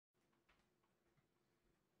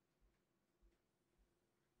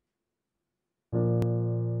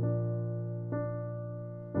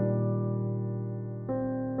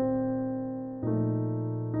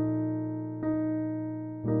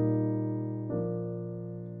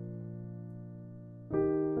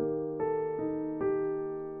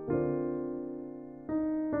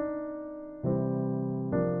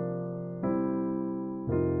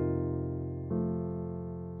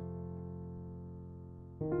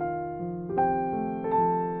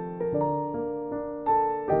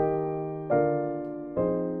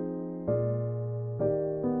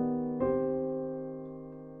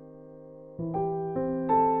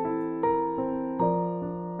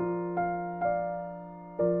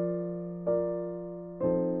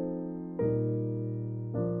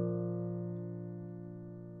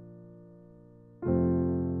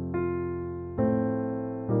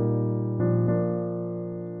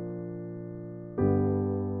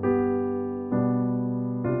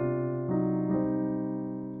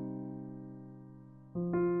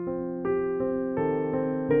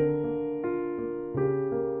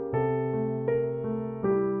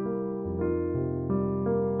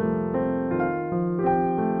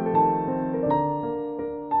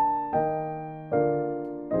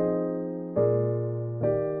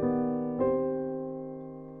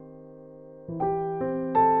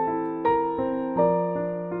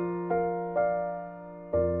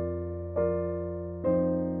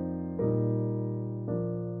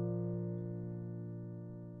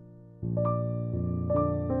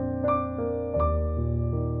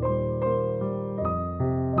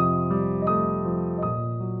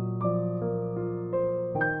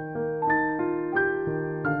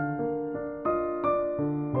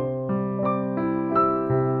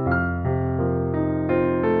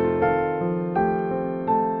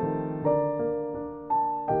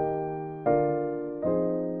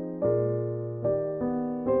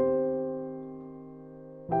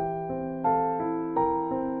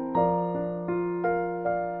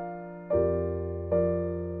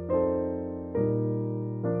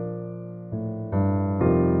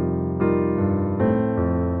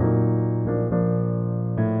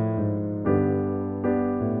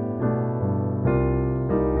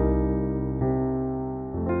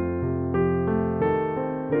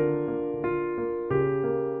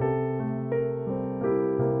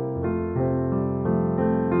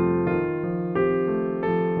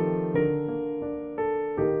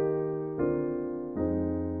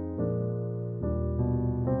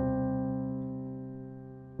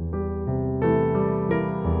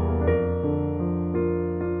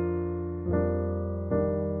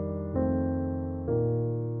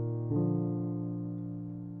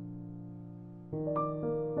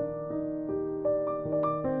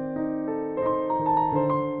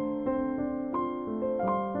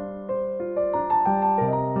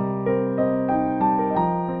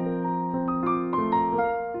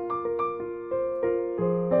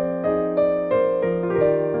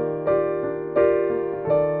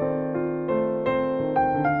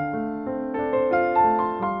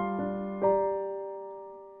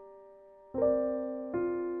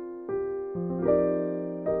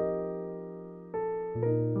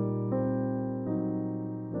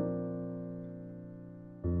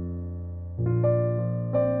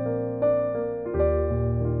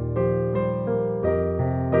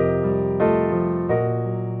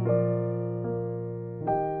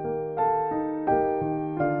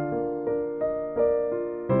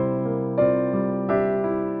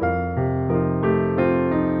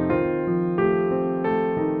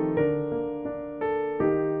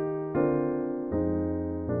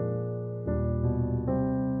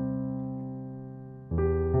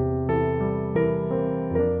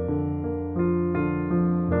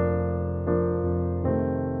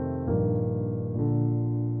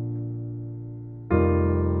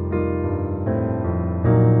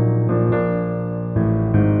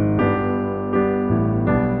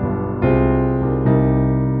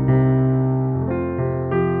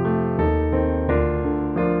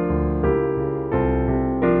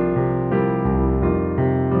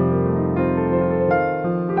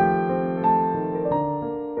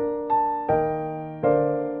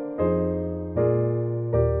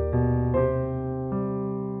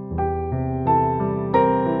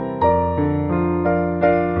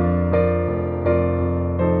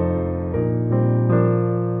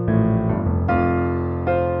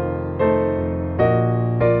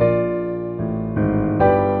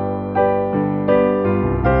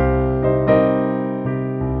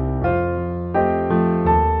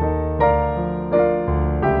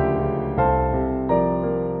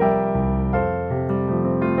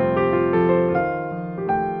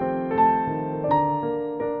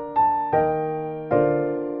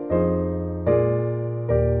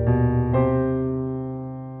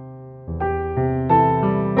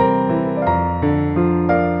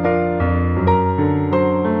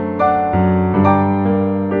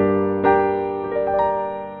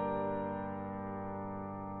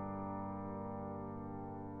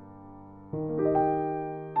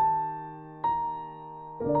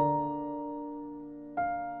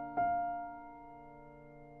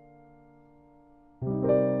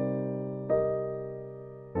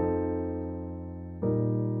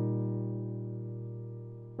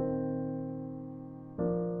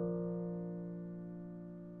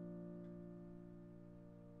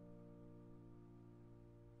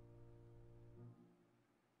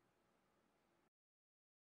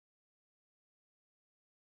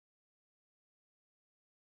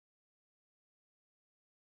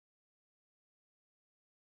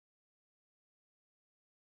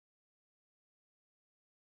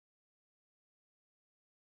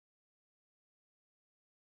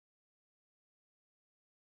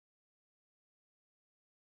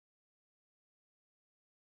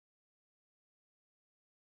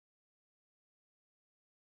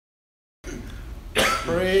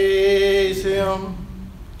Praise him.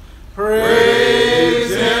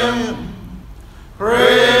 Praise him.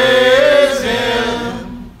 Praise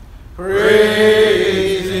him.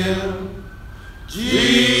 Praise him.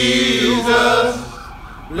 Jesus,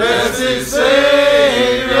 blessed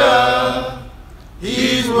Savior,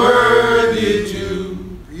 he's worthy to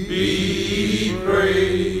be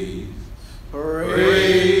praised.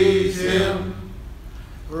 Praise him.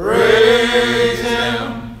 Praise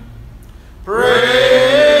him.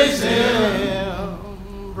 Praise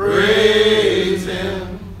him. Praise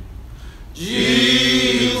him.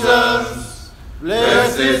 Jesus,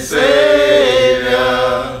 blessed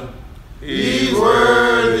Savior, he's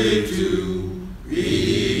worthy to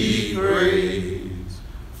be praised.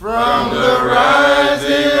 From the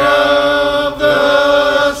rising of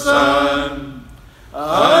the sun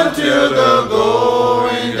until the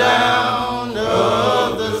going down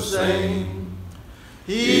of the same,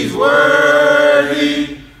 he's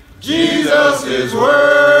worthy. Jesus is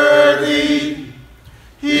worthy.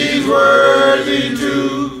 He's worthy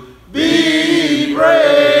to be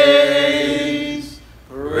praised.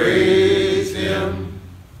 Praise him.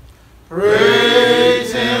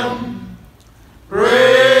 Praise him.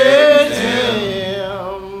 Praise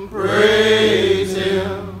him. Praise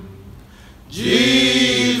him.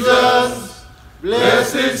 Jesus,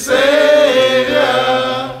 blessed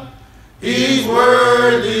Savior, he's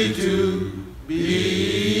worthy to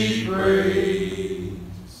be praised.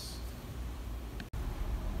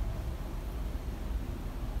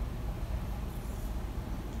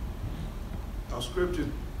 Our scripture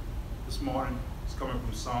this morning is coming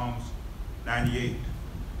from Psalms 98.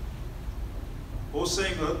 O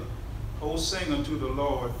sing unto the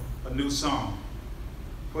Lord a new song,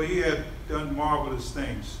 for he hath done marvelous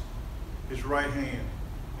things. His right hand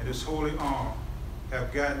and his holy arm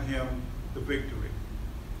have gotten him the victory.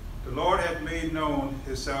 The Lord hath made known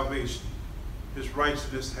his salvation. His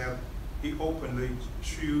righteousness hath he openly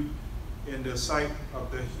shewed in the sight of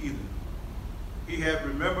the heathen. He hath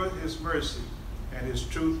remembered his mercy and his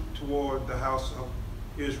truth toward the house of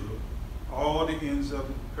Israel. All the ends of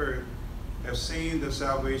the earth have seen the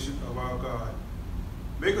salvation of our God.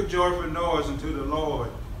 Make a joyful noise unto the Lord,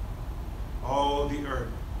 all the earth.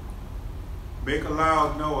 Make a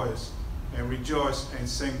loud noise and rejoice and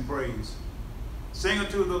sing praise. Sing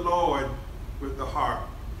unto the Lord with the harp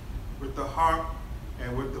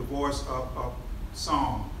and with the voice of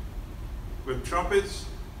song, with trumpets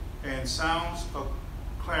and sounds of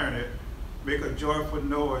clarinet. Make a joyful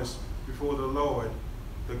noise before the Lord,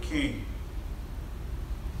 the King.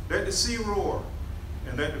 Let the sea roar,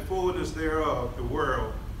 and let the fullness thereof the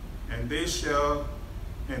world, and they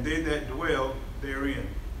that dwell therein.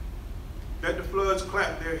 Let the floods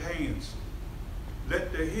clap their hands.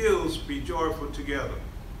 Let the hills be joyful together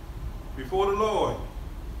before the Lord,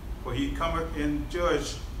 for he cometh and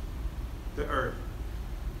judge the earth.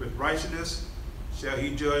 With righteousness shall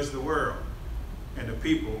he judge the world, and the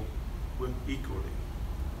people with equity.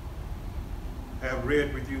 I have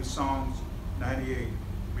read with you Psalms 98.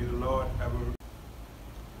 May the Lord have a...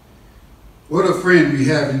 What a friend we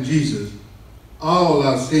have in Jesus, all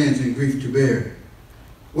our sins and grief to bear.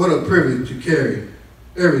 What a privilege to carry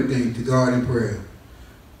everything to God in prayer.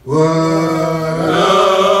 What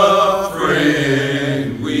a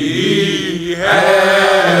friend we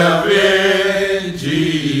have in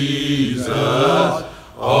Jesus,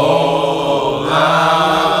 all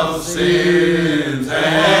our sins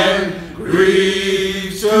and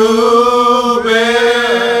griefs to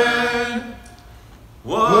bear.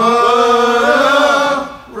 What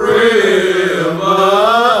a privilege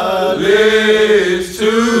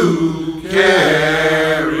to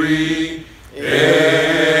carry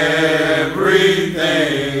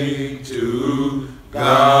everything to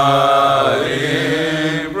God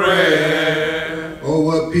in prayer. Oh,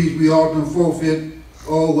 what peace we often forfeit.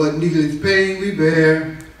 Oh, what needless pain we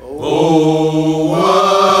bear. Oh,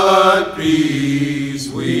 what peace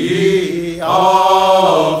we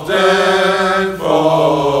often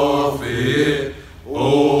forfeit.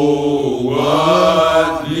 Oh,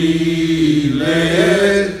 what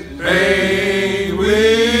needless pain we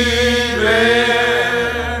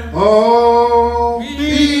bear. Oh,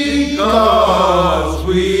 because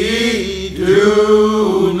we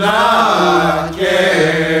do not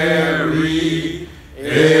carry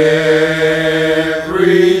everything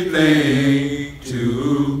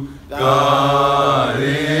to God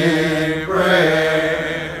in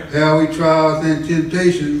prayer. have we trials and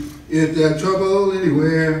temptation? Is there trouble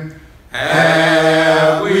anywhere?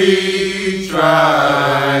 Have we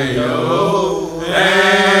trial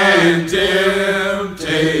and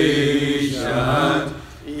temptation?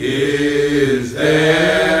 Is there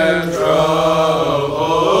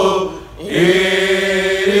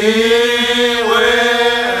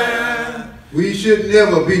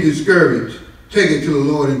never be discouraged. Take it to the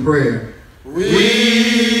Lord in prayer.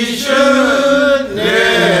 We should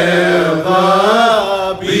never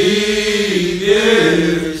be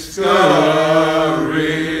discouraged.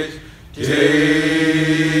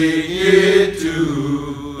 Take it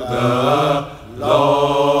to the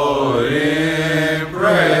Lord in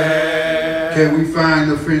prayer. Can we find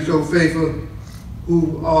a friend so faithful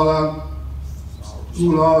who all our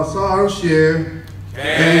sorrows share?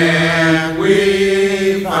 Can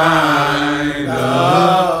we find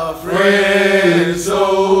a friend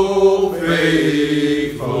so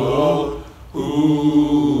faithful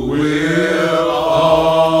who will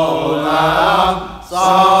all our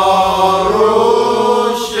sorrows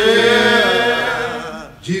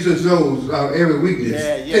share? Jesus knows our every weakness.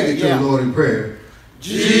 Take it to the Lord in prayer.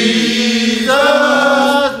 Jesus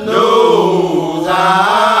knows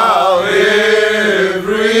our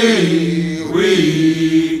every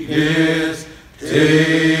weakness.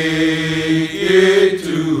 Take it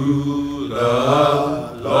to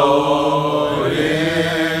the Lord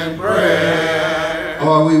in prayer.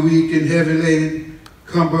 Are we weak and heavy laden?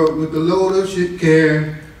 Come with the load of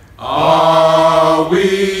care. Are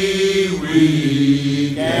we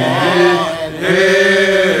weak and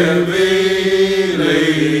heavy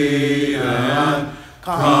laden?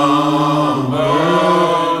 Come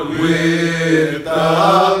with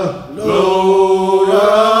the load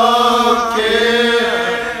of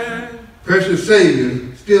care. Precious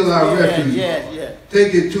Savior, still our refuge.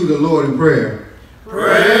 Take it to the Lord in prayer.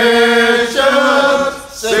 Precious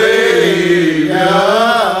Savior,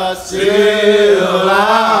 still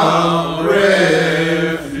our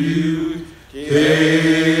refuge.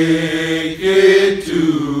 Take it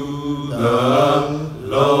to the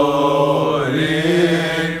Lord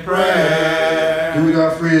in prayer. Do it,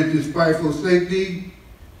 our friends, despiteful safety.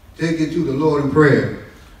 Take it to the Lord in prayer.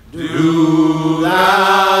 Do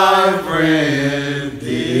thy friend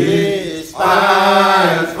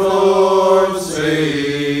despiteful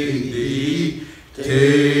safety.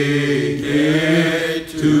 Take it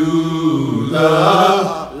to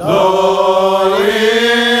the Lord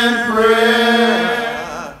in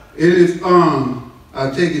prayer. In his arms I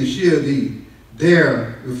take and shield thee.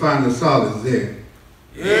 There we find the solace there.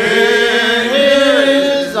 In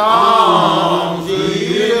his arms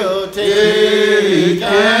he'll take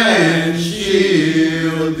and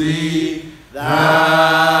shield thee.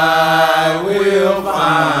 Thou will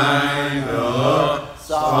find a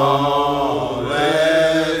solace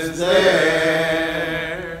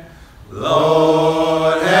there.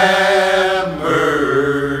 Lord have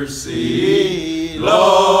mercy.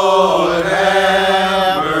 Lord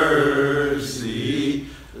have mercy.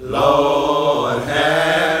 Lord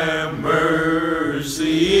have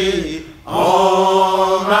mercy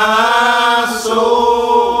on my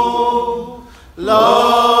soul.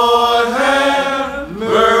 Lord have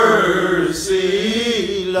mercy.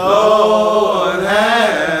 Lord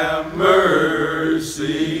have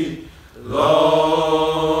mercy.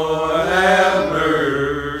 Lord have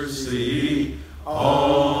mercy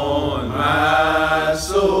on my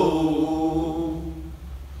soul.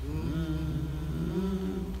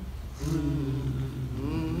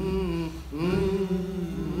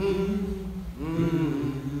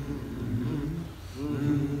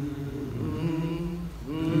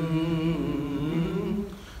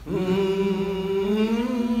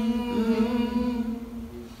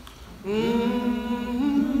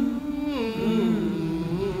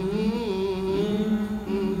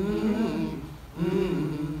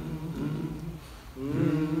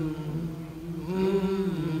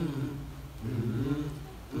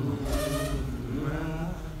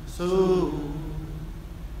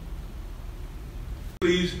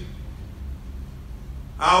 Please.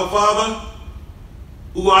 Our Father,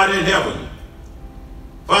 who art in heaven.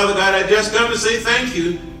 Father God, I just come to say thank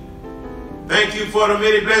you. Thank you for the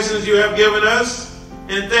many blessings you have given us,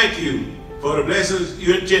 and thank you for the blessings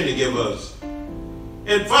you intend to give us.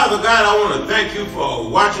 And Father God, I want to thank you for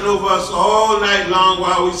watching over us all night long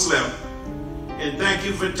while we slept. And thank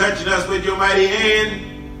you for touching us with your mighty hand,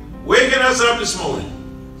 waking us up this morning,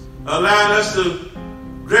 allowing us to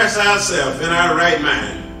dress ourselves in our right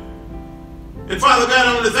mind. And Father God,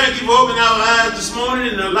 I want to thank you for opening our eyes this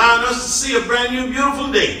morning and allowing us to see a brand new, beautiful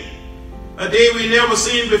day. A day we never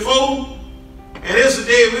seen before, and it's a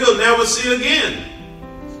day we'll never see again.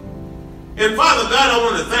 And Father God, I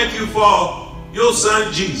want to thank you for your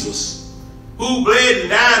son Jesus, who bled and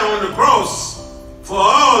died on the cross for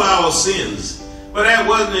all our sins. But that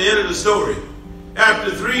wasn't the end of the story.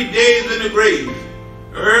 After 3 days in the grave,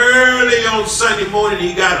 early on Sunday morning,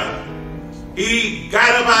 he got up. He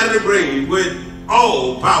got up out of the grave with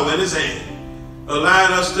all power in his hand.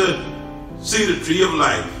 allowing us to see the tree of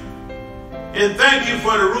life. And thank you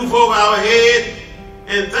for the roof over our head,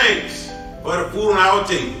 and thanks for the food on our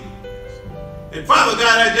table. And Father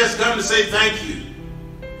God, I just come to say thank you.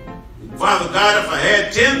 And Father God, if I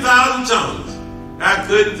had 10,000 tongues, I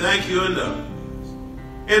couldn't thank you enough.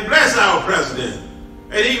 And bless our president,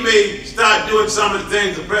 and he may start doing some of the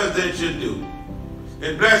things the president should do.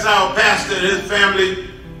 And bless our pastor and his family,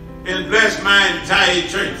 and bless my entire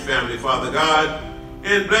church family, Father God,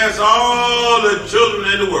 and bless all the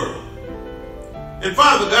children in the world. And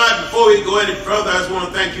Father God, before we go any further, I just want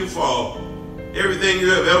to thank you for everything you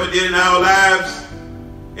have ever did in our lives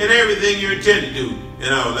and everything you intend to do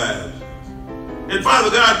in our lives. And Father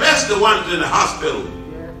God, bless the ones in the hospital,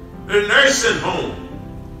 the nursing home,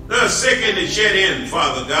 the sick and the shed in,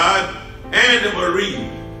 Father God, and the bereaved.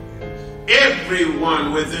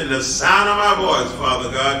 Everyone within the sound of my voice, Father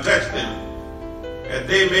God, touch them, that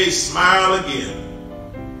they may smile again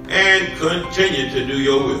and continue to do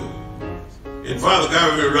your will. And Father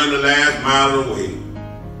God, we run the last mile away.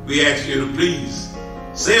 We ask you to please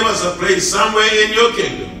save us a place somewhere in your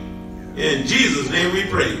kingdom. In Jesus' name we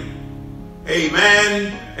pray.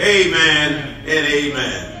 Amen, amen, and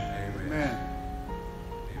amen. Amen.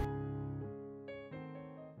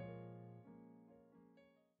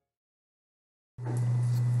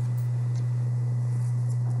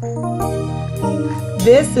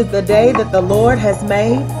 This is the day that the Lord has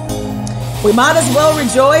made. We might as well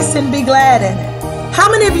rejoice and be glad in it. How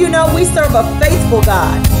many of you know we serve a faithful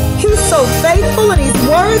God? He's so faithful and he's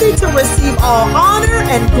worthy to receive all honor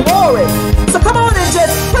and glory. So come on and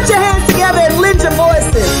just put your hands together and lend your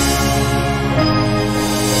voices.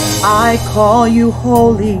 I call you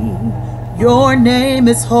holy. Your name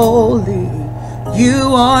is holy.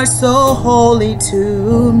 You are so holy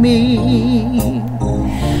to me.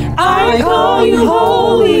 I call you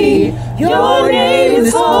holy, your name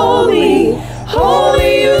is holy,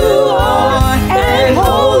 holy you are, and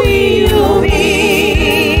holy you'll be.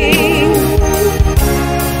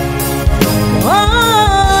 Oh,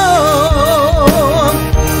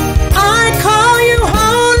 I call you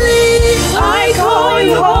holy, I call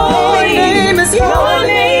you holy, your name is your holy,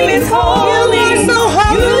 name is holy, you are so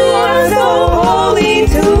holy, you are so holy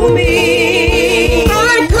to me.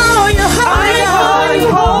 I call you holy, I call you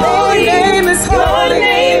holy. Your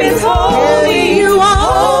name is holy. You are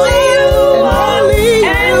holy,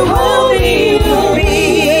 and holy you'll be.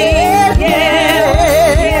 Yeah,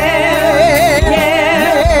 yeah, yeah,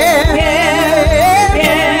 yeah,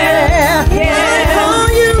 yeah, yeah. I call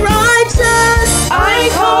you righteous. I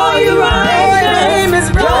call you righteous.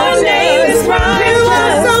 Your name is righteous. You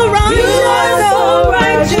are so righteous. You are so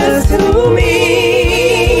righteous to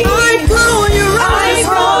me. I call you righteous. I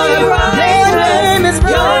call you righteous. Your name is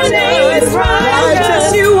Your name is righteous.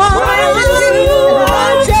 Righteous you are. Righteous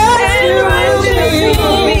and righteous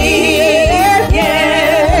to me. Yeah,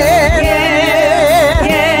 yeah, yeah,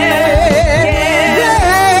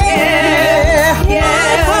 yeah, yeah. I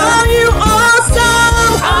call you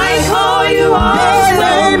awesome. I call you awesome. Your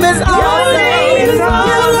name is awesome. Your name is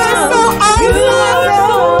awesome. You are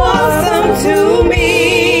so awesome to me.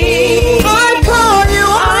 I call you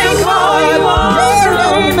awesome. Your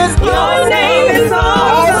name is awesome. Your name is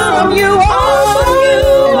awesome. You are Awesome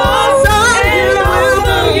you are. And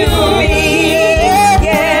awesome you be. Yeah,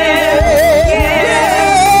 yeah,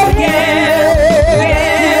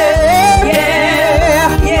 yeah,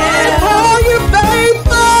 yeah, yeah. I call you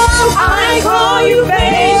faithful. I call you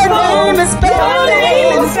faithful. Your name is Your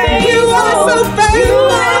name is faithful. You are so faithful. You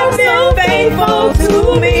have been faithful to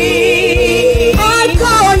me. I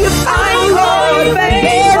call you faithful.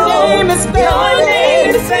 Your name is faithful. Your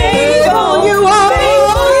name is faithful. You are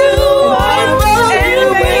faithful. You are and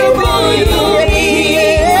faithful you be.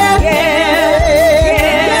 Yeah, yeah,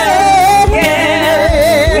 yeah,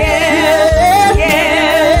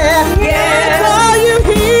 yeah, yeah. I call you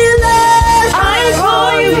healer. I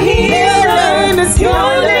call you healer.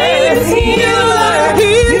 Your name is healer.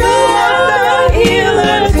 You are the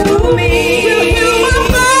healer to me. You heal my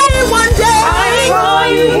body one day. I call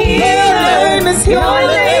you healer. Your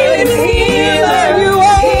name is healer. You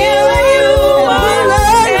are Healer you are,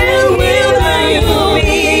 and healer you be.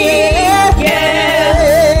 Yeah,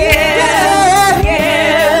 yeah, yeah,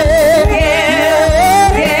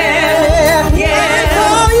 yeah, yeah. I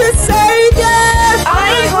call you Savior. I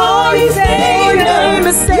call you Savior. Your name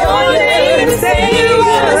is Savior. Your name is Savior. You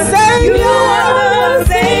are the Savior. You are the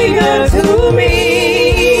Savior to me.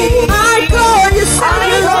 I call you Savior. I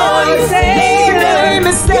call you Savior. Your name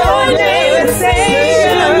is Savior. Your name is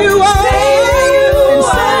Savior. You are Savior you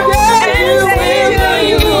are, and Savior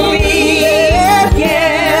you be. Yeah,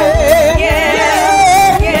 yeah, yeah,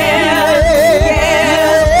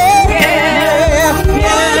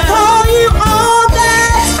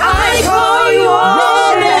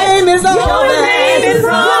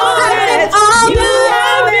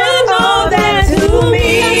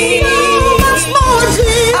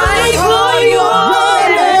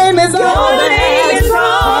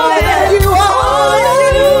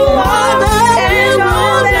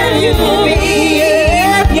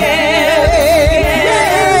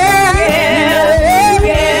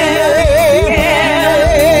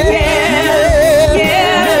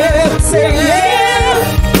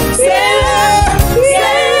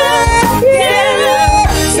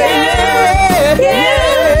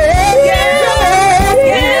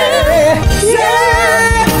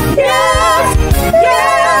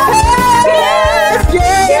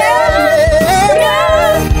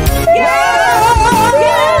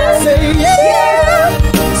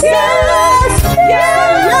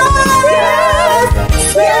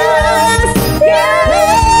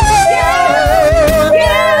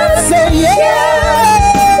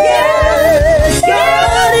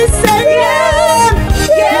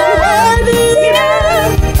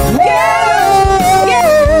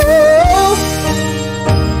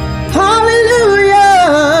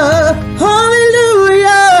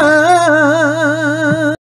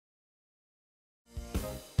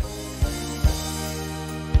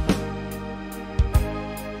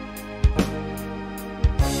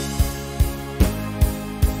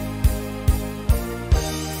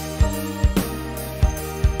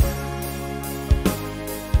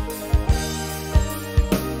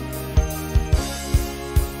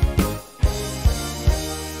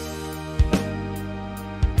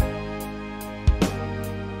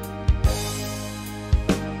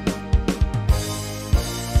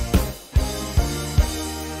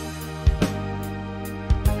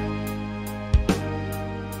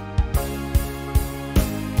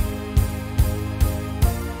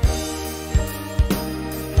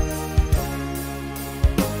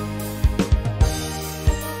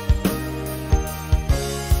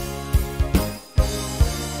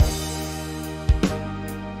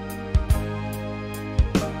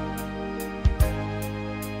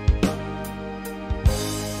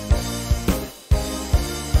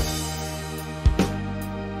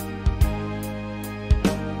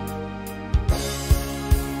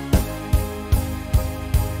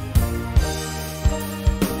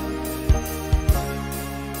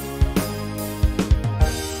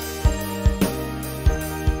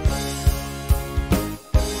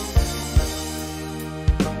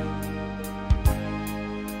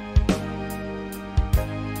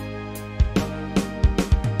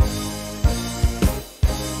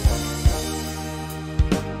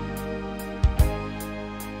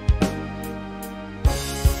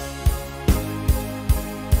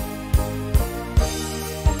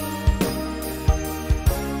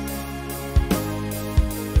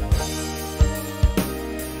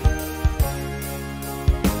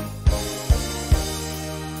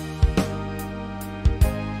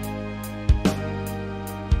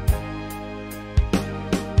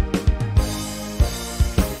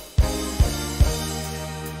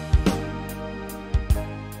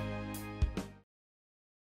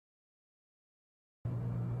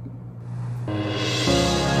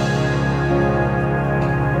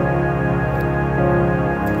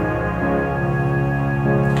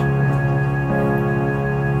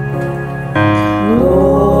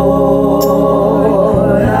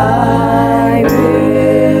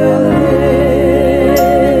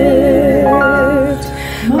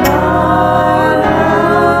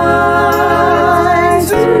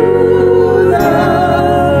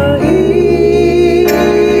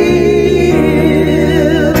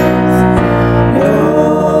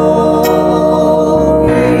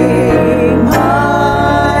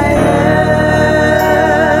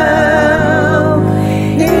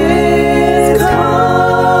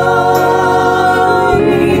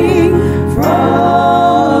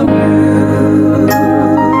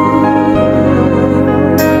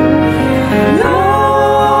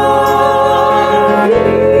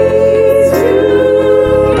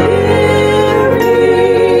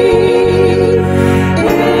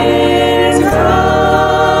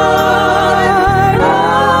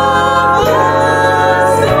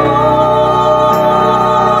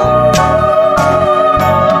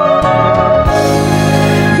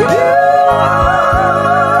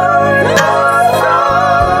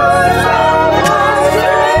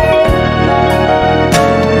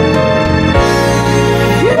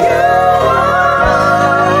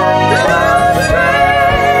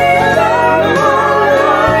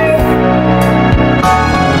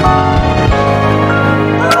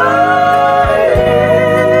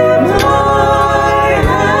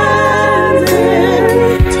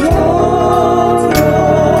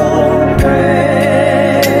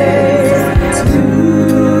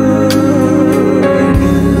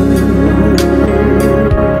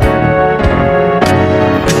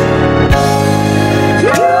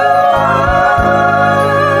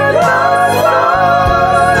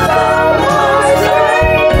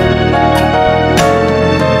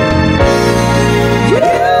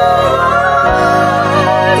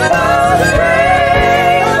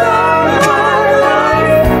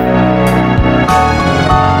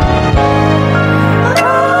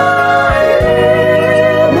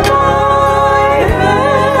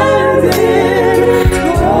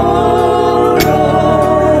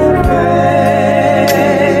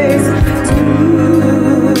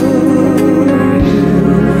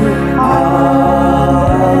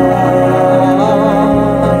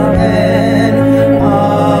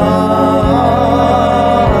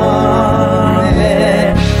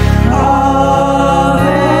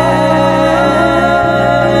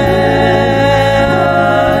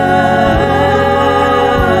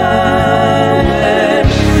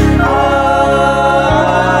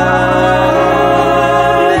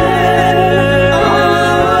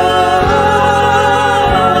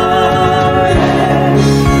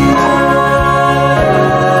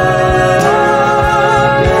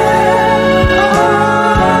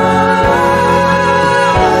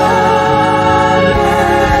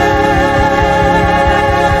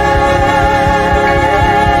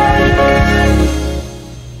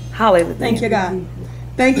 Hallelujah. Thank you, God.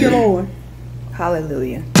 Thank you, Lord.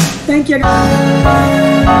 Hallelujah. Thank you,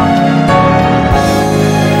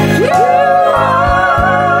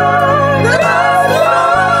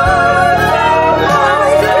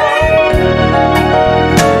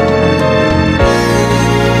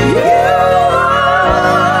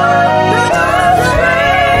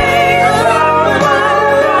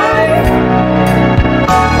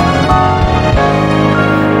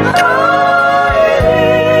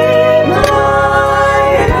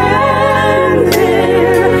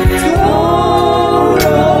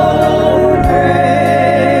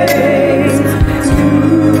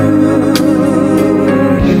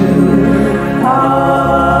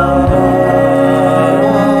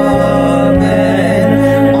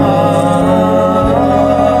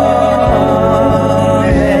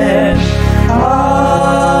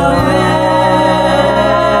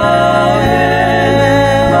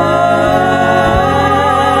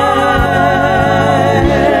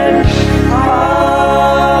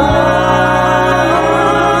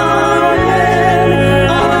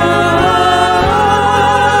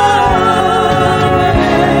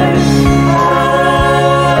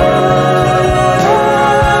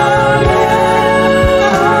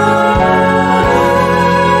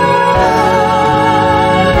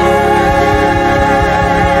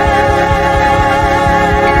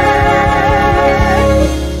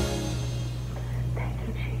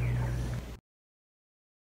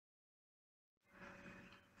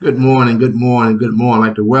 Good morning, good morning, good morning. I'd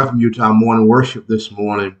like to welcome you to our morning worship this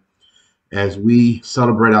morning as we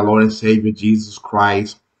celebrate our Lord and Savior, Jesus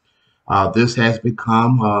Christ. This has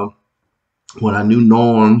become one of our new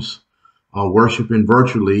norms, worshiping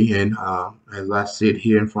virtually. And as I sit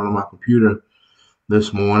here in front of my computer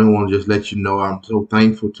this morning, I want to just let you know I'm so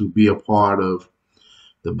thankful to be a part of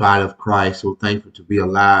the body of Christ, so thankful to be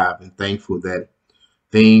alive, and thankful that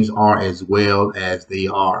things are as well as they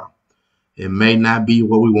are. It may not be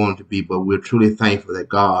what we want it to be, but we're truly thankful that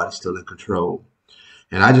God is still in control.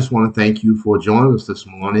 And I just want to thank you for joining us this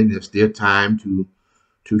morning. There's still time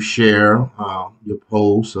to share your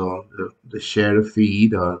posts or to share the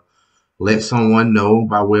feed, or let someone know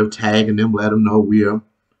by way of tagging them. Let them know we are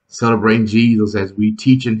celebrating Jesus as we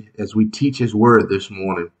teach His word this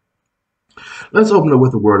morning. Let's open up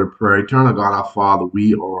with a word of prayer. Eternal God, our Father,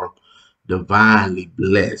 we are divinely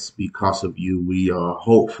blessed because of you. We are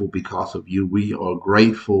hopeful because of you. We are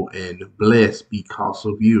grateful and blessed because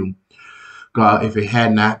of you. God, if it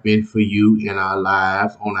had not been for you in our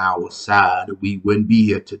lives on our side, we wouldn't be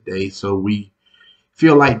here today. So we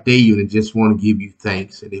feel like David and just want to give you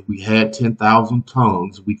thanks. And if we had 10,000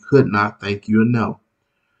 tongues, we could not thank you enough.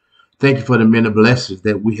 Thank you for the many blessings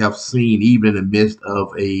that we have seen, even in the midst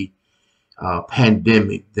of a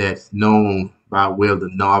pandemic that's known by way of the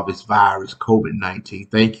novice virus, COVID-19.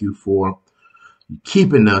 Thank you for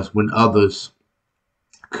keeping us when others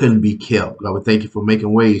couldn't be kept. God, we thank you for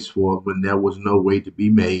making ways for us when there was no way to be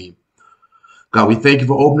made. God, we thank you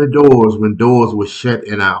for opening doors when doors were shut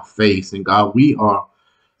in our face. And God, we are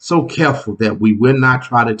so careful that we will not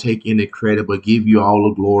try to take any credit, but give you all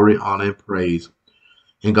the glory, honor, and praise.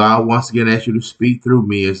 And God, once again, ask you to speak through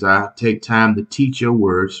me as I take time to teach your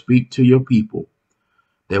word, speak to your people,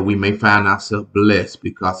 that we may find ourselves blessed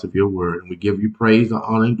because of your word. And we give you praise,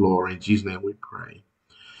 honor, and glory. In Jesus' name we pray.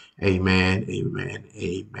 Amen, amen,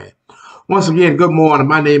 amen. Once again, good morning.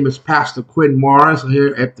 My name is Pastor Quentin Morris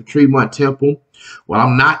here at the Tremont Temple. Well,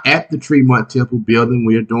 I'm not at the Tremont Temple building.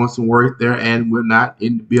 We are doing some work there, and we're not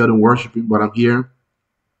in the building worshiping, but I'm here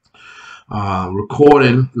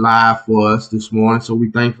recording live for us this morning. So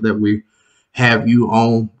we're thankful that we have you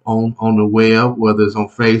on the web, whether it's on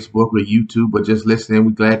Facebook or YouTube, but just listening.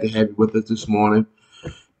 We're glad to have you with us this morning.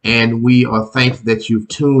 And we are thankful that you've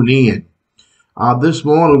tuned in. This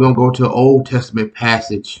morning, we're going to go to an Old Testament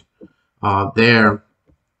passage there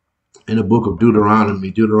in the book of Deuteronomy.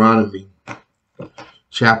 Deuteronomy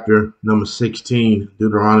chapter number 16,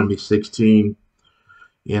 Deuteronomy 16.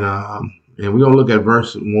 And we're going to look at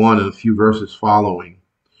verse 1 and a few verses following.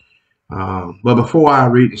 But before I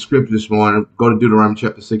read the scripture this morning, go to Deuteronomy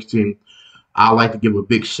chapter 16. I'd like to give a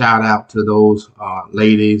big shout out to those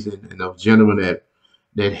ladies and those gentlemen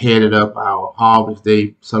that headed up our Harvest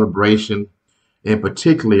Day celebration, and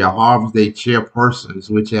particularly our Harvest Day chairpersons,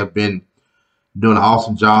 which have been doing an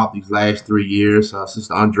awesome job these last 3 years.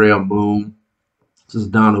 Sister Andrea Moon, Sister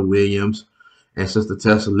Donna Williams, and Sister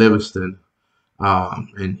Tessa Livingston.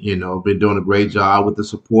 And, been doing a great job with the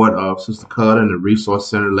support of Sister Cutter and the Resource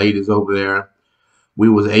Center ladies over there. We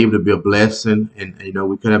was able to be a blessing, and,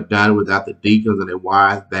 we could have done it without the deacons and their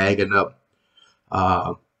wives bagging up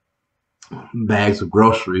bags of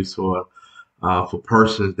groceries for for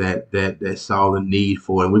persons that saw the need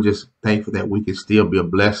for it. And we're just thankful that we can still be a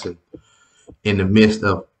blessing in the midst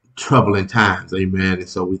of troubling times. Amen. And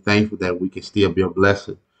so we're thankful that we can still be a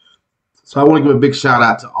blessing. So I want to give a big shout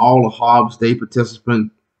out to all the Harvest Day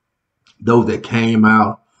participants, those that came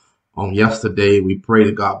out on yesterday. We pray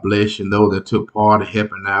that God bless you, and those that took part in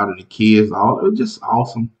helping out, and the kids. It was just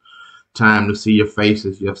awesome time to see your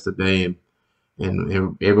faces yesterday,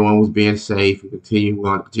 and everyone was being safe. We're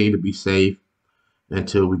going to continue to be safe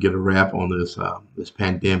until we get a wrap on this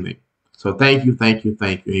pandemic. So thank you.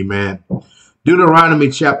 Amen.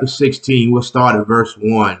 Deuteronomy chapter 16, we'll start at verse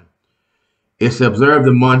 1. It's to observe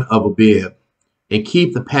the month of Abib and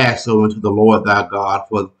keep the Passover unto the Lord thy God.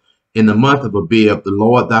 For in the month of Abib, the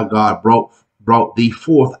Lord thy God brought thee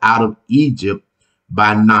forth out of Egypt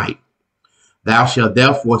by night. Thou shalt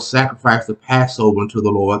therefore sacrifice the Passover unto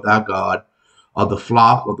the Lord thy God of the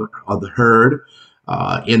flock of the herd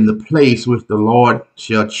in the place which the Lord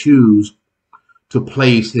shall choose to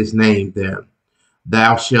place his name there.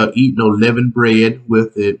 Thou shalt eat no leavened bread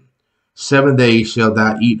with it. 7 days shalt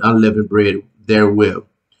thou eat unleavened bread therewith,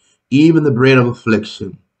 even the bread of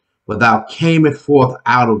affliction. For thou camest forth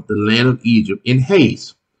out of the land of Egypt in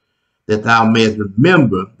haste, that thou mayest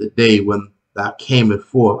remember the day when thou camest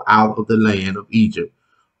forth out of the land of Egypt,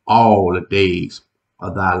 all the days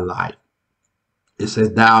of thy life. It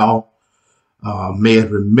says, thou mayest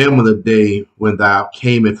remember the day when thou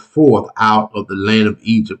camest forth out of the land of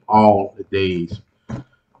Egypt, all the days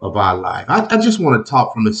of our life. I just want to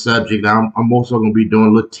talk from the subject. I'm also going to be doing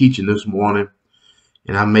a little teaching this morning,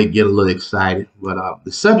 and I may get a little excited. But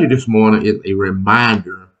the subject this morning is a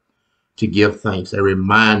reminder to give thanks. A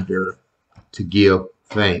reminder to give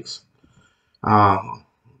thanks. A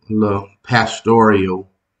little pastoral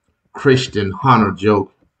Christian hunter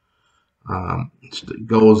joke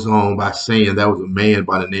goes on by saying there was a man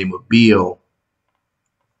by the name of Bill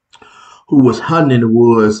who was hunting in the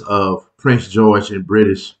woods of Prince George in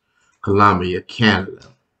British Columbia, Canada.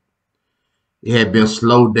 It had been a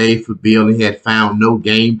slow day for Bill, and he had found no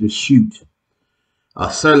game to shoot.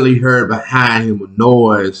 Suddenly heard behind him a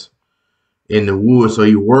noise in the woods, so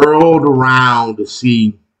he whirled around to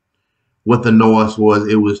see what the noise was.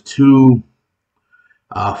 It was two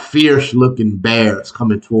fierce-looking bears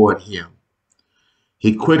coming toward him.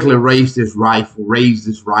 He quickly raised his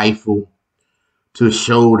rifle to his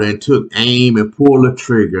shoulder and took aim and pulled the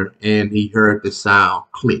trigger, and he heard the sound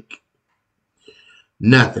click.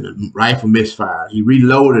 Nothing. The rifle misfired. He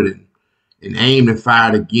reloaded and aimed and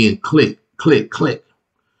fired again. Click, click, click.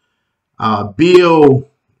 Bill's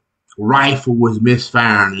rifle was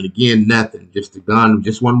misfiring, and again nothing. Just the gun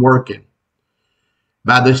just wasn't working.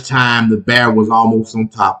 By this time, the bear was almost on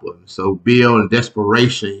top of him. So Bill, in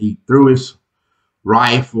desperation, he threw his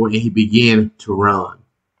rifle and he began to run.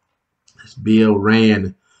 As Bill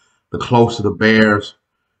ran, the closer the bears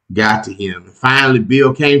got to him. And finally,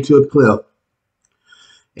 Bill came to a cliff.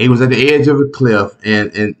 He was at the edge of a cliff,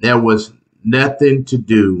 and there was nothing to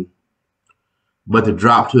do but to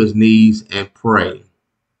drop to his knees and pray.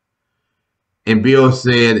 And Bill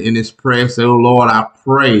said in his prayer, said, "Oh Lord, I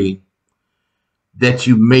pray that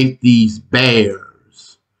you make these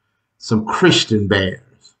bears some Christian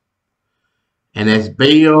bears." And as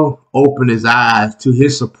Bill opened his eyes, to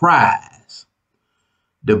his surprise,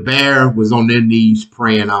 the bear was on their knees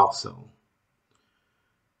praying also.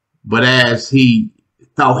 But as he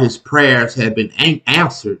thought his prayers had been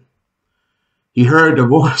answered, he heard the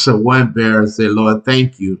voice of one bear say, "Lord,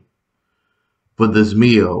 thank you for this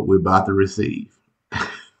meal we're about to receive."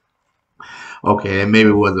 Okay, that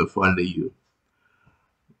maybe wasn't fun to you.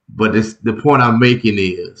 But the point I'm making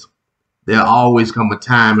is there'll always come a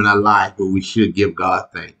time in our life where we should give God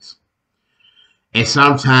thanks. And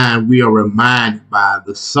sometimes we are reminded by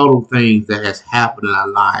the subtle things that has happened in our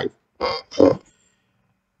life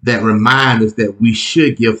that remind us that we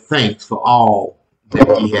should give thanks for all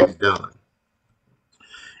that he has done.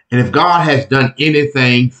 And if God has done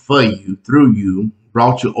anything for you, through you,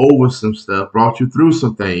 brought you over some stuff, brought you through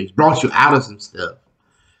some things, brought you out of some stuff,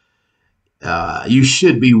 you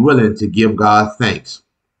should be willing to give God thanks.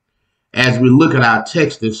 As we look at our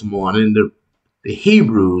text this morning, the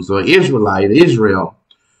Hebrews or Israel,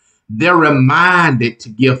 they're reminded to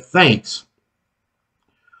give thanks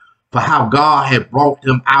for how God had brought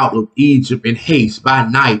them out of Egypt in haste by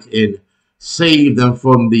night and saved them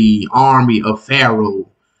from the army of Pharaoh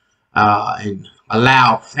and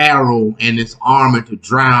allowed Pharaoh and his army to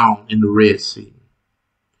drown in the Red Sea.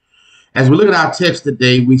 As we look at our text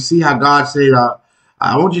today, we see how God said,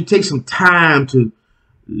 I want you to take some time to,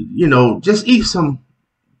 just eat some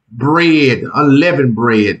bread, unleavened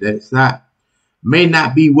bread that's not may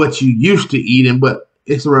not be what you used to eating, but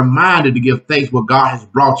it's a reminder to give thanks where God has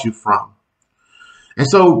brought you from. And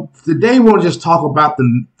so today we want to just talk about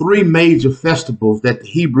the three major festivals that the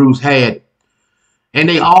Hebrews had. And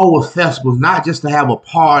they all were festivals, not just to have a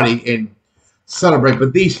party and celebrate,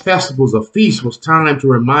 but these festivals or feasts was time to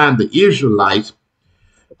remind the Israelites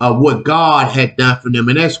of what God had done for them.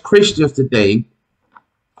 And as Christians today,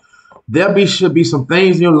 should be some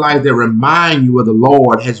things in your life that remind you where the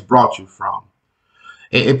Lord has brought you from.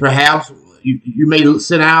 And perhaps you may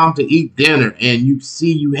sit down to eat dinner and you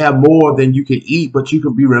see you have more than you can eat, but you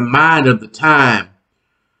can be reminded of the time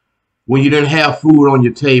when you didn't have food on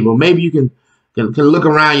your table. Maybe you can look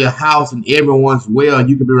around your house and everyone's well, and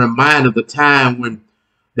you can be reminded of the time when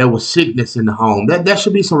there was sickness in the home. That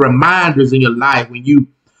should be some reminders in your life. When you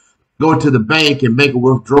go to the bank and make a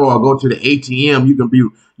withdrawal, go to the ATM,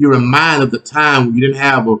 you're reminded of the time when you didn't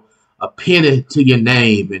have a penny to your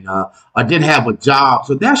name and or didn't have a job.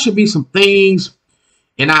 So there should be some things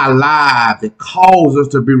in our lives that cause us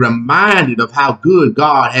to be reminded of how good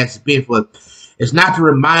God has been for us. It's not to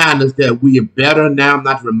remind us that we are better now,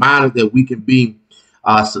 not to remind us that we can be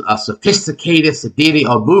sophisticated, sedity,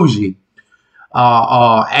 or bougie,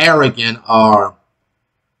 or arrogant, or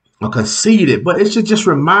conceited, but it should just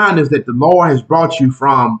remind us that the Lord has brought you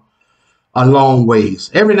from a long ways.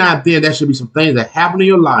 Every now and then, there should be some things that happen in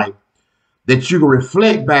your life that you can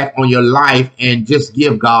reflect back on your life and just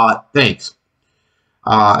give God thanks.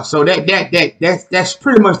 So that's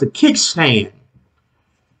pretty much the kickstand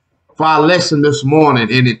for our lesson this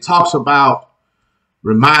morning, and it talks about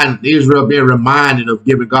Israel being reminded of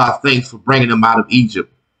giving God thanks for bringing them out of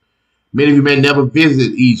Egypt. Many of you may never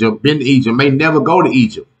visit Egypt, been to Egypt, may never go to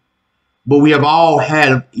Egypt, but we have all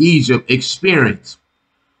had an Egypt experience.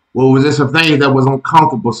 Well, was there some things that was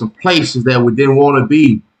uncomfortable, some places that we didn't want to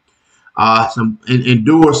be,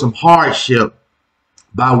 endure some hardship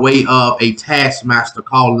by way of a taskmaster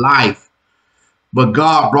called life. But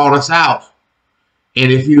God brought us out.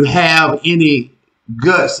 And if you have any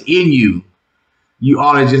guts in you, you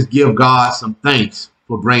ought to just give God some thanks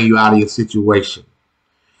for bringing you out of your situation.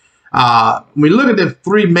 When we look at the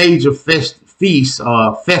three major feasts,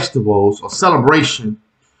 festivals, or celebration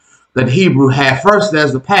that Hebrew had, first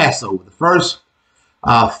there's the Passover. The first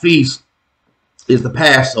feast is the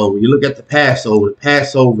Passover. You look at the Passover. The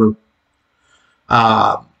Passover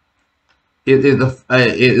is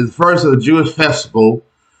the first of the Jewish festival,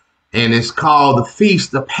 and it's called the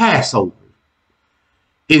Feast of Passover.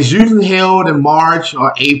 It's usually held in March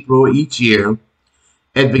or April each year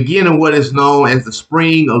at the beginning of what is known as the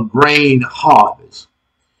spring of grain harvest.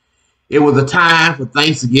 It was a time for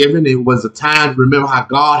Thanksgiving. It was a time to remember how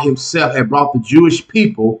God himself had brought the Jewish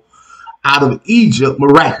people out of Egypt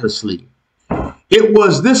miraculously. It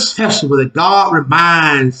was this festival that God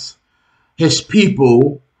reminds his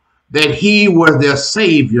people that he was their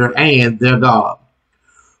Savior and their God.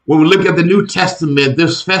 When we look at the New Testament,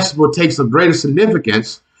 this festival takes a greater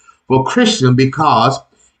significance for Christians because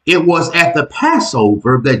it was at the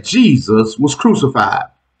Passover that Jesus was crucified.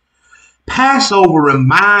 Passover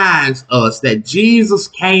reminds us that Jesus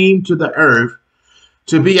came to the earth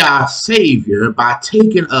to be our Savior by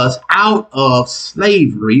taking us out of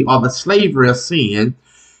slavery, or the slavery of sin,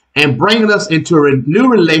 and bringing us into a new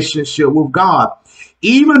relationship with God.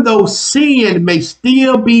 Even though sin may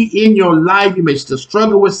still be in your life, you may still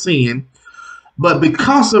struggle with sin, but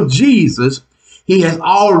because of Jesus, he has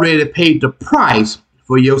already paid the price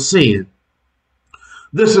for your sin.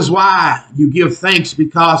 This is why you give thanks,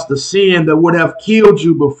 because the sin that would have killed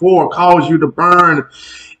you before, caused you to burn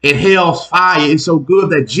in hell's fire, is so good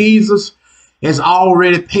that Jesus has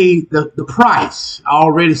already paid the price,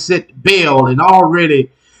 already set bail, and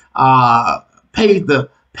already paid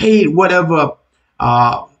whatever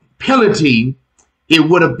penalty it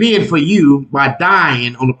would have been for you by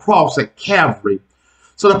dying on the cross at Calvary.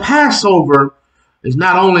 So the Passover is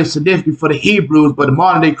not only significant for the Hebrews, but the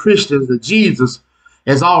modern day Christians, that Jesus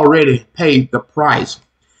has already paid the price.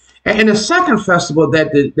 And the second festival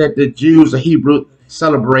that the Jews, the Hebrews,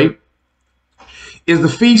 celebrate is the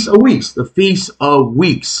Feast of Weeks. The Feast of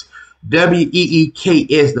Weeks.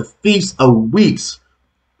 W-E-E-K-S, the Feast of Weeks.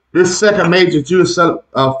 This second major Jewish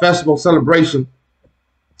festival celebration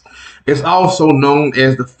is also known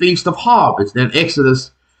as the Feast of Harvest. In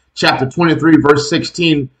Exodus chapter 23, verse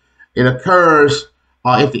 16, it occurs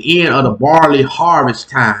at the end of the barley harvest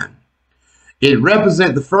time. It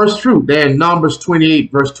represents the first fruit. There in Numbers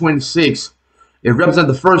 28, verse 26, it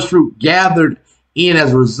represents the first fruit gathered in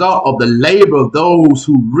as a result of the labor of those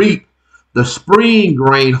who reap the spring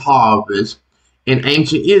grain harvest in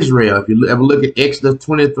ancient Israel. If you ever look at Exodus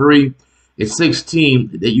 23, in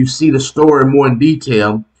 16, that you see the story more in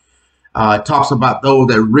detail. It talks about those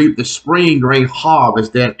that reap the spring grain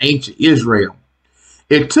harvest that ancient Israel.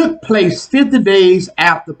 It took place 50 days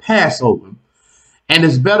after Passover, and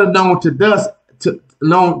is better known to us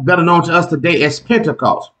today as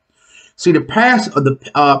Pentecost. See, the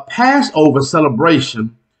Passover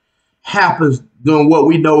celebration happens during what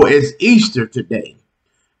we know as Easter today,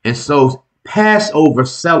 and so Passover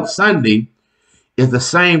Sunday is the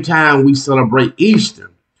same time we celebrate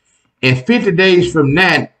Easter, and 50 days from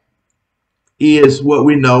that is what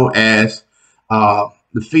we know as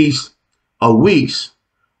the Feast of Weeks,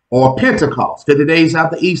 or Pentecost. 50 days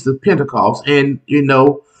after Easter, Pentecost. And, you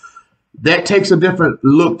know, that takes a different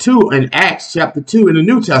look, too, in Acts chapter 2 in the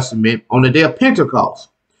New Testament on the day of Pentecost.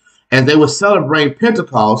 As they were celebrating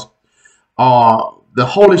Pentecost, the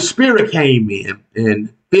Holy Spirit came in,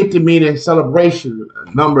 and 50 meaning celebration,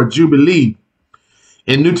 number of Jubilee.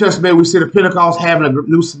 In the New Testament, we see the Pentecost having a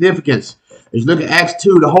new significance. As you look at Acts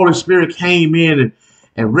 2, the Holy Spirit came in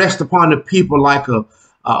and rested upon the people like a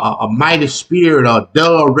mighty spirit, or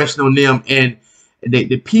dove resting on them. And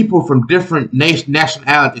the people from different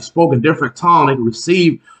nationalities spoke in different tongues. They could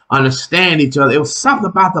receive, understand each other. It was something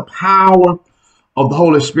about the power of the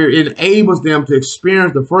Holy Spirit. It enables them to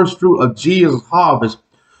experience the first fruit of Jesus' harvest,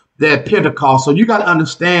 that Pentecost. So you got to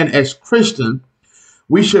understand, as Christians,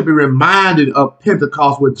 we should be reminded of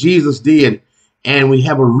Pentecost, what Jesus did, and we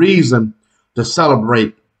have a reason to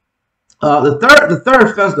celebrate.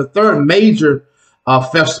 The third major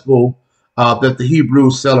festival that the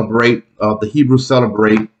Hebrews celebrate,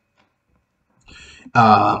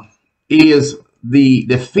 is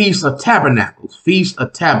the Feast of Tabernacles. Feast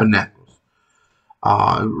of Tabernacles.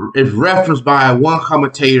 It's referenced by one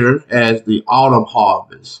commentator as the autumn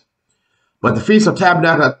harvest. But the Feast of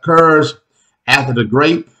Tabernacles occurs after the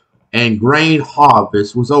grape and grain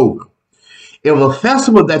harvest was over. It was a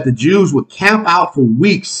festival that the Jews would camp out for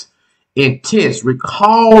weeks in tents,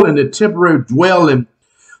 recalling the temporary dwelling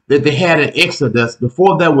that they had in Exodus.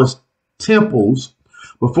 Before there was temples,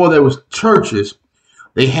 before there was churches,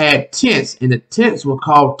 they had tents, and the tents were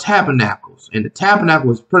called tabernacles. And the tabernacle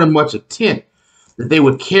was pretty much a tent that they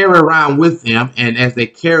would carry around with them. And as they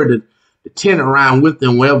carried the tent around with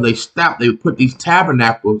them, wherever they stopped, they would put these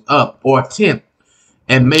tabernacles up, or a tent,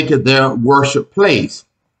 and make it their worship place.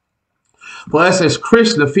 For us as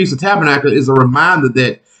Christians, the Feast of Tabernacles is a reminder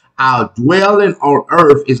that our dwelling on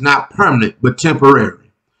earth is not permanent, but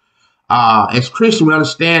temporary. As Christians, we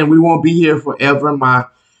understand we won't be here forever.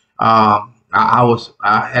 I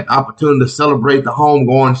had the opportunity to celebrate the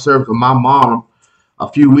homegoing service of my mom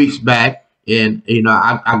a few weeks back, and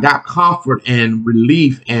I got comfort and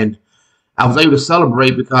relief, and I was able to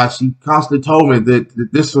celebrate because she constantly told me that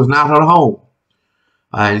this was not her home.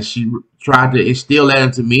 And she tried to instill that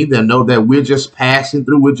into me, that know that we're just passing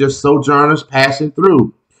through. We're just sojourners passing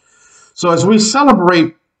through. So as we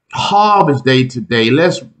celebrate Harvest Day today,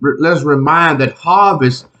 let's remind that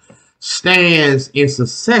harvest stands in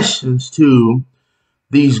successions to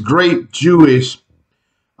these great Jewish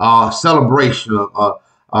celebration of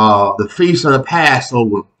the Feast of the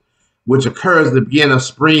Passover, which occurs at the beginning of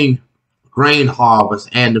spring grain harvest,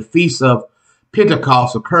 and the Feast of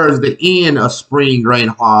Pentecost occurs at the end of spring grain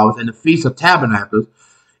harvest, and the Feast of Tabernacles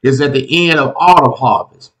is at the end of autumn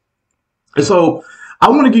harvest. And so I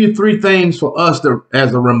want to give you three things for us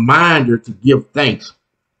as a reminder to give thanks.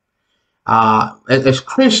 As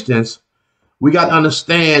Christians, we got to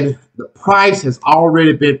understand the price has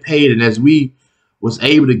already been paid, and as we was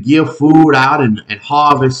able to give food out and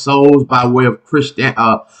harvest souls by way of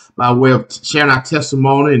by way of sharing our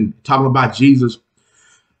testimony and talking about Jesus,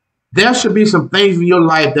 there should be some things in your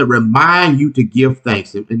life that remind you to give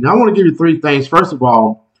thanks. And I want to give you three things. First of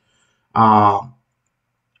all, the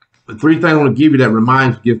three things I want to give you that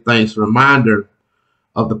reminds you to give thanks. A reminder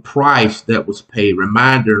of the price that was paid.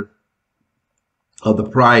 Reminder of the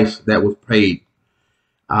price that was paid.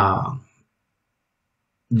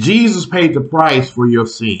 Jesus paid the price for your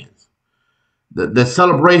sins. The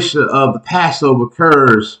celebration of the Passover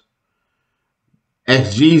occurs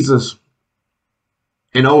as Jesus,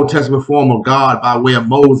 in the Old Testament form of God by way of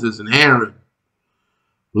Moses and Aaron,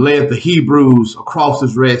 led the Hebrews across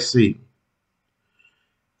this Red Sea.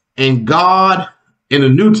 And God, in the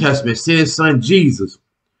New Testament, sent his son Jesus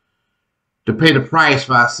to pay the price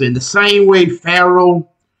for our sin. The same way Pharaoh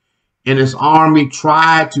and his army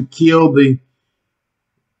tried to kill the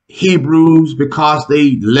Hebrews because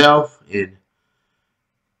they left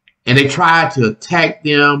and they tried to attack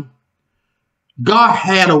them, God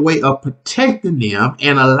had a way of protecting them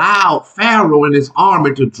and allowed Pharaoh and his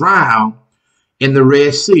army to drown in the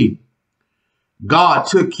Red Sea. God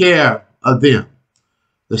took care of them.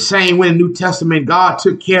 The same way in the New Testament, God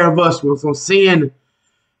took care of us when sin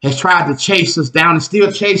has tried to chase us down and still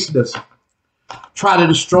chasing us, try to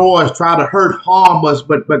destroy us, try to hurt, harm us.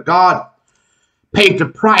 But God paid the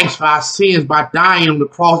price for our sins by dying on the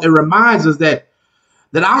cross. It reminds us that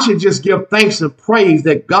I should just give thanks and praise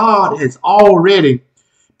that God has already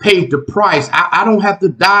paid the price. I don't have to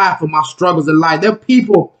die for my struggles in life. There are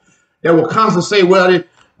people that will constantly say, well,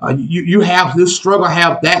 you have this struggle,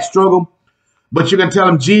 have that struggle. But you can tell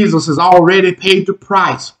them Jesus has already paid the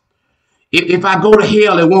price. If I go to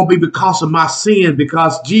hell, it won't be because of my sin,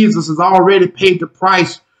 because Jesus has already paid the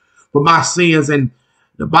price for my sins. And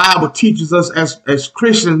the Bible teaches us as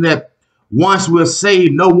Christians that once we're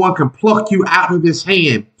saved, no one can pluck you out of his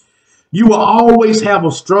hand. You will always have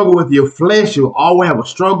a struggle with your flesh. You'll always have a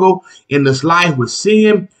struggle in this life with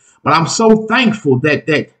sin. But I'm so thankful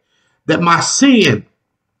that my sin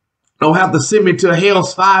don't have to send me to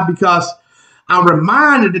hell's fire, because I'm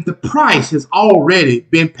reminded that the price has already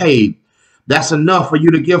been paid. That's enough for you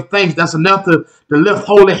to give thanks. That's enough to lift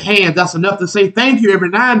holy hands. That's enough to say thank you every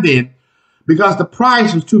now and then, because the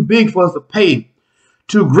price is too big for us to pay,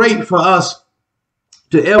 too great for us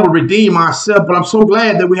to ever redeem ourselves. But I'm so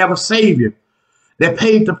glad that we have a Savior that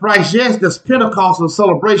paid the price. Yes, there's Pentecostal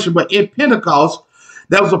celebration, but in Pentecost,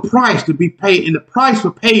 there was a price to be paid, and the price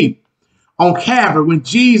was paid on Calvary when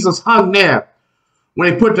Jesus hung there. When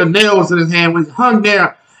they put the nails in his hand, when he hung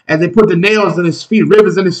there, and they put the nails in his feet,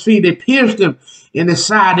 rivets in his feet, they pierced him in his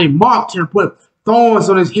side, they marked him, put thorns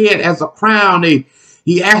on his head as a crown.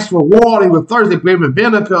 He asked for water, he was thirsty, they gave him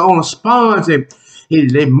vinegar on a sponge, and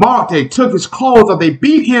they marked, they took his clothes off, they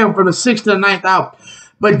beat him from the 6th to the 9th hour.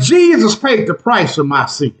 But Jesus paid the price for my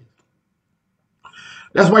sin.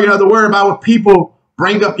 That's why you don't have to worry about what people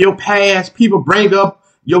bring up your past, people bring up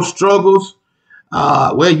your struggles.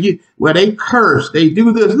 Where they curse, they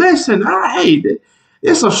do this. Listen, hey,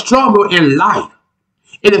 it's a struggle in life.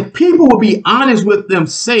 And if people will be honest with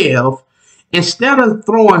themselves, instead of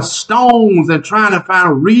throwing stones and trying to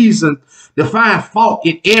find reason to find fault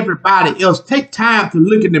in everybody else, take time to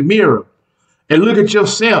look in the mirror and look at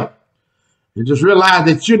yourself and just realize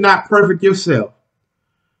that you're not perfect yourself.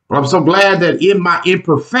 But I'm so glad that in my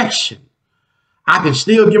imperfection, I can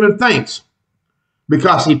still give him thanks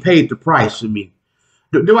because he paid the price for me.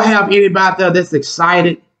 Do I have anybody there that's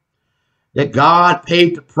excited that God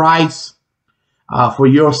paid the price for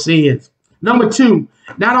your sins? Number two,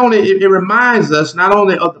 not only it reminds us not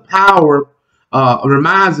only of the power,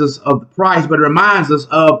 reminds us of the price, but it reminds us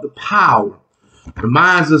of the power. It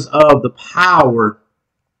reminds us of the power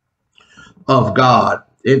of God.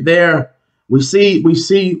 If there we see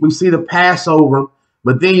the Passover,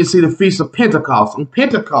 but then you see the Feast of Pentecost. On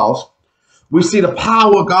Pentecost, we see the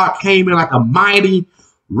power of God came in like a mighty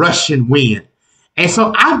rushing wind. And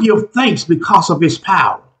so I give thanks because of his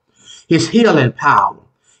power, his healing power,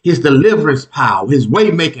 his deliverance power, his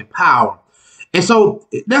way-making power. And so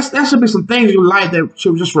that should be some things in your life that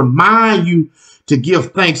should just remind you to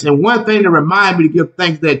give thanks. And one thing to remind me to give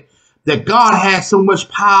thanks, that God has so much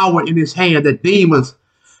power in his hand that demons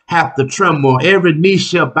have to tremble. Every knee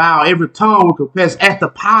shall bow, every tongue will confess at the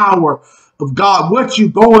power of God. What you're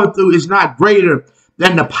going through is not greater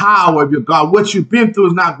than the power of your God. What you've been through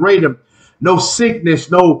is not greater. No sickness,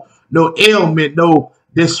 no ailment, no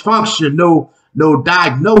dysfunction, no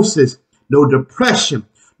diagnosis, no depression,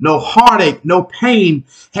 no heartache, no pain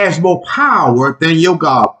has more power than your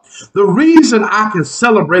God. The reason I can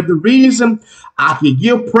celebrate, the reason I can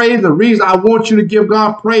give praise, the reason I want you to give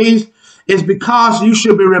God praise is because you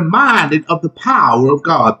should be reminded of the power of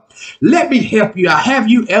God. Let me help you out. Have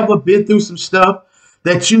you ever been through some stuff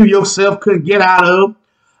that you yourself couldn't get out of,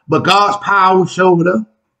 but God's power showed up?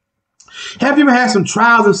 Have you ever had some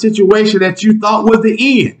trials and situations that you thought was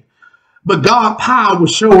the end, but God's power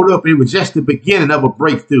showed up and it was just the beginning of a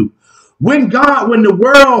breakthrough? When the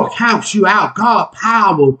world counts you out, God's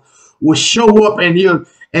power will show up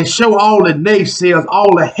and show all the naysayers,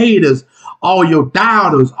 all the haters, all your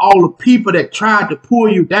doubters, all the people that tried to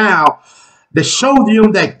pull you down, to show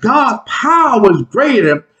them that God's power is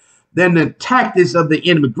greater than the tactics of the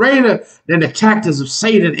enemy, greater than the tactics of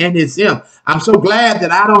Satan and his imp. I'm so glad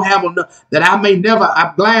that I don't have enough,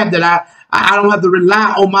 I'm glad that I don't have to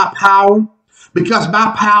rely on my power, because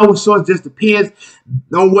my power source just depends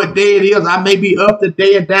on what day it is. I may be up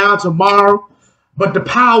today and down tomorrow, but the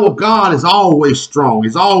power of God is always strong.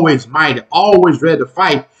 He's always mighty, always ready to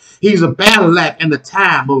fight. He's a battle axe in the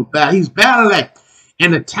time of a battle. He's battle axe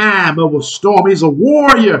in the time of a storm. He's a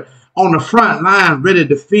warrior on the front line, ready to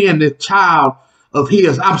defend the child of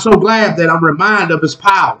his. I'm so glad that I'm reminded of his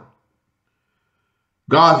power.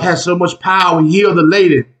 God has so much power. He healed the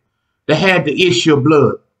lady that had the issue of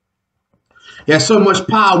blood. He had so much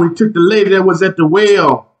power, he took the lady that was at the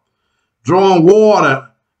well drawing water,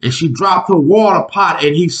 and she dropped her water pot,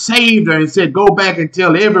 and he saved her and said, go back and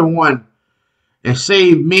tell everyone and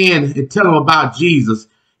save men and tell them about Jesus.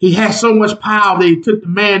 He had so much power that he took the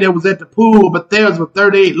man that was at the pool of Bethesda for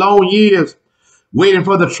 38 long years, waiting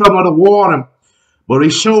for the trouble of the water. But he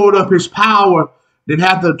showed up his power, didn't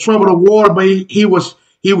have the trouble of the water, but he was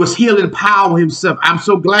healing power himself. I'm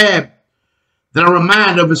so glad that I'm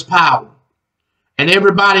reminded of his power. And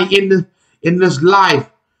everybody in this life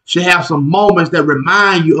should have some moments that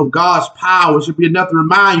remind you of God's power. It should be enough to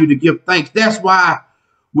remind you to give thanks. That's why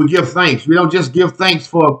we give thanks. We don't just give thanks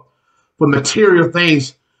for material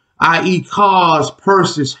things, i.e. cars,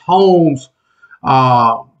 purses, homes,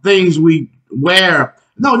 things we wear.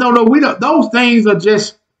 No, we don't. Those things are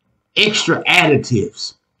just extra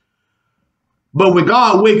additives. But when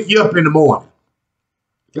God wakes you up in the morning,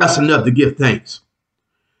 that's enough to give thanks.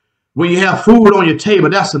 When you have food on your table,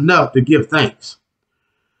 that's enough to give thanks.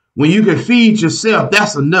 When you can feed yourself,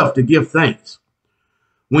 that's enough to give thanks.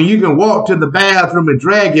 When you can walk to the bathroom and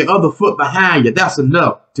drag your other foot behind you, that's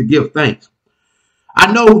enough to give thanks.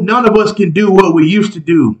 I know none of us can do what we used to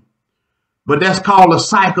do, but that's called a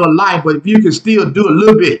cycle of life. But if you can still do a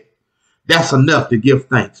little bit, that's enough to give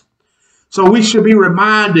thanks. So we should be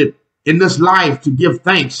reminded in this life to give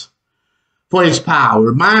thanks for his power,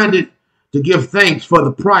 reminded to give thanks for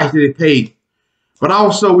the price that he paid. But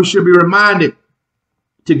also we should be reminded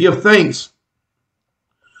to give thanks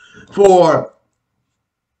for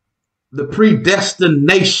the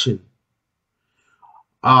predestination.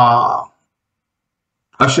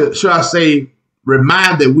 Should I say,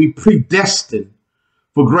 reminded we predestined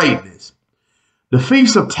for greatness. The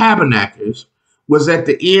Feast of Tabernacles was at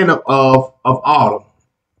the end of autumn.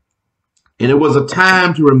 And it was a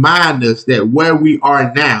time to remind us that where we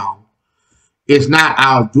are now is not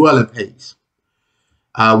our dwelling place.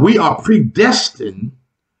 We are predestined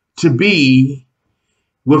to be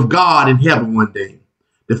with God in heaven one day.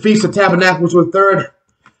 The Feast of Tabernacles was the third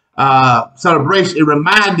celebration. It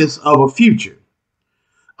reminds us of a future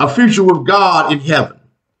with God in heaven,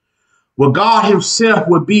 where God himself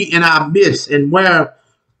would be in our midst and where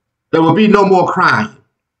there will be no more crying,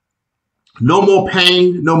 no more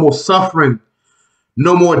pain, no more suffering,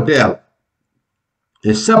 no more death,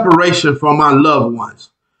 and separation from our loved ones.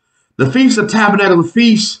 The Feast of Tabernacles, a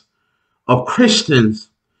feast of Christians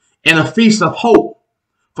and a feast of hope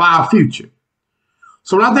for our future.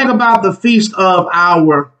 So when I think about the feast of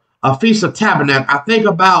Feast of Tabernacles, I think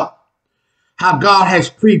about how God has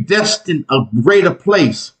predestined a greater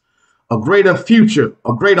place, a greater future,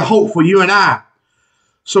 a greater hope for you and I.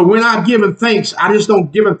 So when I'm giving thanks, I just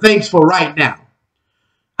don't give thanks for right now.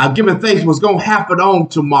 I'm giving thanks what's going to happen on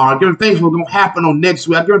tomorrow. I'm giving thanks what's going to happen on next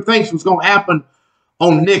week. I'm giving thanks what's going to happen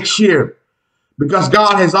on next year. Because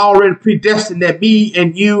God has already predestined that me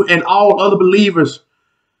and you and all other believers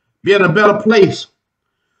be in a better place.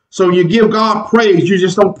 So you give God praise. You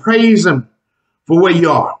just don't praise him for where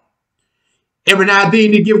you are. Every now and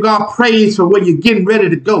then you give God praise for where you're getting ready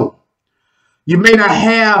to go. You may not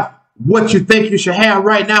have what you think you should have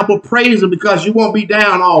right now, but praise him because you won't be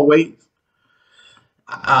down always.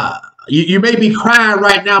 You may be crying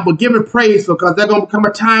right now, but give him praise because there's going to come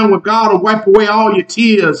a time when God will wipe away all your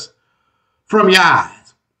tears from your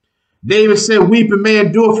eyes. David said, weeping may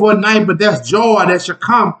endure for a night, but there's joy that shall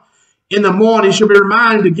come in the morning. You should be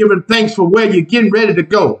reminded to give him thanks for where you're getting ready to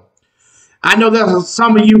go. I know there's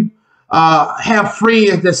some of you have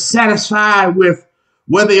friends that's satisfied with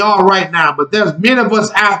where they are right now, but there's many of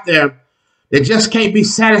us out there that just can't be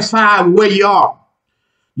satisfied with where you are.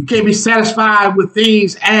 You can't be satisfied with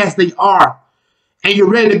things as they are, and you're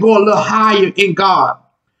ready to go a little higher in God.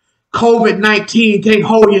 COVID-19 can't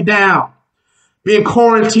hold you down. Being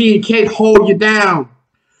quarantined can't hold you down.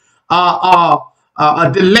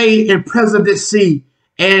 A delay in presidency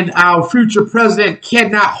and our future president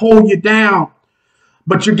cannot hold you down.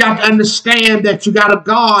 But you got to understand that you got a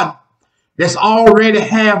God that's already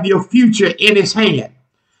have your future in his hand.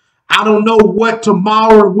 I don't know what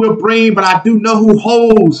tomorrow will bring, but I do know who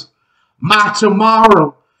holds my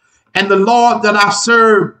tomorrow. And the Lord that I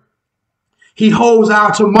serve, he holds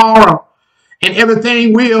our tomorrow, and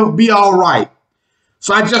everything will be all right.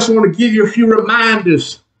 So I just want to give you a few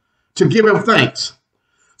reminders to give him thanks.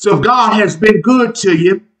 So if God has been good to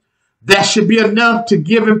you, that should be enough to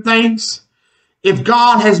give him thanks. If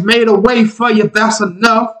God has made a way for you, that's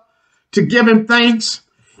enough to give him thanks.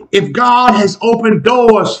 If God has opened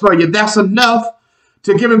doors for you, that's enough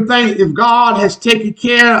to give him thanks. If God has taken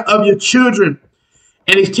care of your children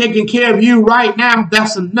and he's taking care of you right now,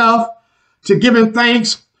 that's enough to give him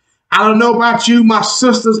thanks. I don't know about you, my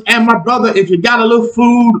sisters and my brother. If you got a little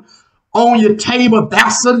food on your table,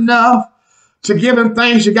 that's enough to give him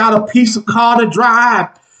thanks. You got a piece of car to drive,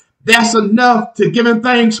 that's enough to give him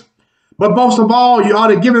thanks. But most of all, you ought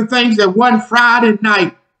to give him thanks that one Friday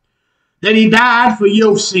night that he died for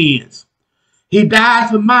your sins. He died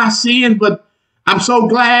for my sins, but I'm so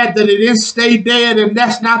glad that it didn't stay dead, and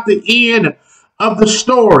that's not the end of the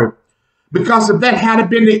story. Because if that had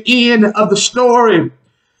been the end of the story,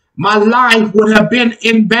 my life would have been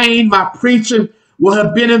in vain. My preaching would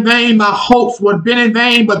have been in vain. My hopes would have been in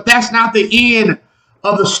vain. But that's not the end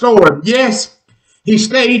of the story. Yes, he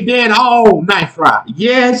stayed dead all night Friday.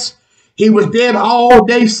 Yes, he was dead all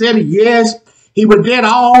day Saturday. Yes, he was dead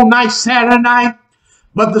all night Saturday night.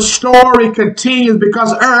 But the story continues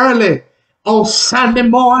because early on Sunday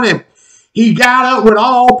morning, he got up with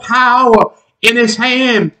all power in his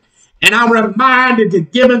hand. And I'm reminded to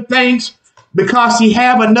give him thanks because he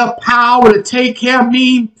have enough power to take care of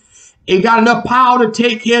me. He got enough power to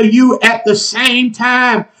take care of you at the same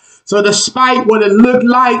time. So despite what it looked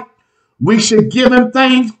like, we should give him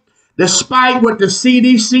thanks. Despite what the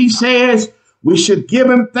CDC says, we should give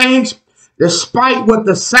him thanks. Despite what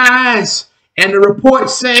the science and the report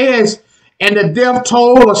says, and the death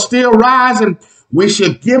toll are still rising, we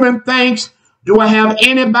should give him thanks. Do I have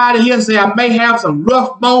anybody here say I may have some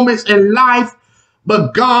rough moments in life,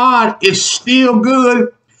 but God is still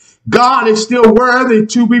good. God is still worthy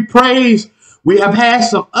to be praised. We have had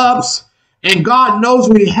some ups, and God knows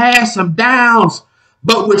we had some downs,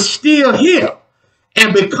 but we're still here.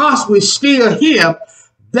 And because we're still here,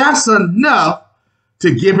 that's enough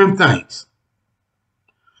to give him thanks.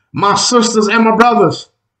 My sisters and my brothers,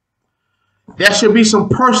 there should be some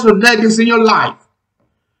personal nuggets in your life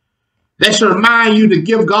that should remind you to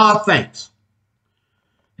give God thanks.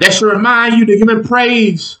 That should remind you to give him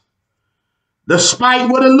praise. Despite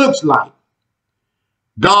what it looks like,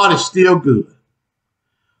 God is still good.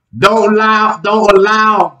 Don't allow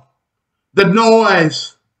the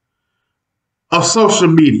noise of social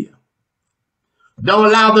media. Don't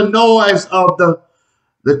allow the noise of the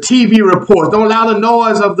TV reports. Don't allow the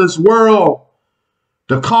noise of this world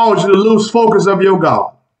to cause you to lose focus of your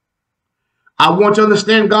God. I want you to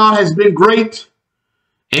understand God has been great,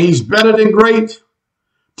 and he's better than great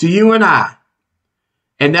to you and I.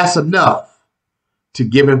 And that's enough to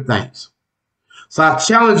give him thanks. So I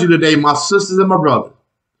challenge you today, my sisters and my brothers,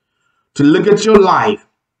 to look at your life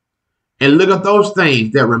and look at those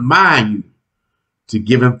things that remind you to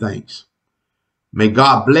give him thanks. May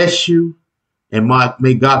God bless you, and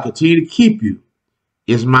may God continue to keep you,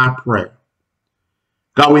 is my prayer.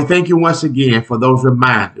 God, we thank you once again for those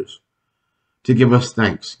reminders to give us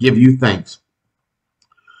thanks, give you thanks.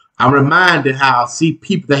 I'm reminded how I see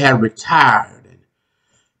people that have retired, and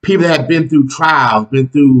people that have been through trials, been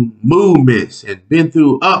through movements, and been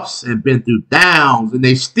through ups and been through downs, and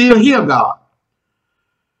they still here, God.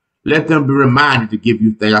 Let them be reminded to give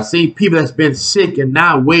you thanks. I see people that's been sick and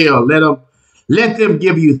not well. Let them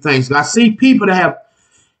give you thanks. I see people that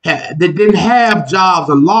that didn't have jobs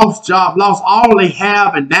or lost all they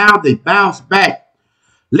have, and now they bounce back.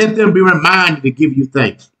 Let them be reminded to give you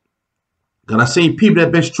thanks. Because I've seen people that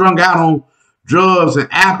have been strung out on drugs and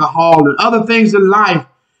alcohol and other things in life,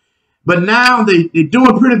 but now they're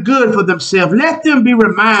doing pretty good for themselves. Let them be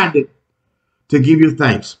reminded to give you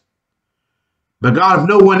thanks. But God, if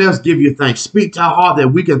no one else give you thanks, speak to our heart that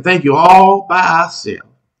we can thank you all by ourselves.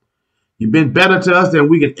 You've been better to us than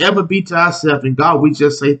we could ever be to ourselves. And God, we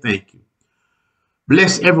just say thank you.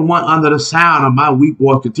 Bless everyone under the sound of my weak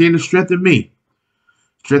voice. Continue to strengthen me.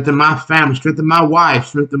 Strengthen my family. Strengthen my wife.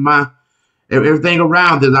 Strengthen everything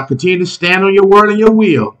around us. I continue to stand on your word and your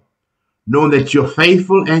will, knowing that you're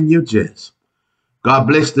faithful and you're just. God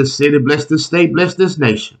bless this city. Bless this state. Bless this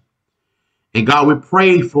nation. And God, we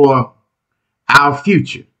pray for our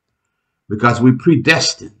future because we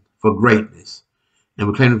predestined for greatness. And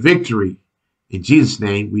we claim victory. In Jesus'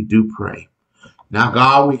 name, we do pray. Now,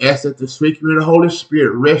 God, we ask that the sweet communion of the Holy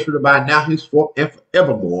Spirit rest with us by now, henceforth, and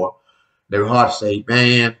forevermore. Their hearts say,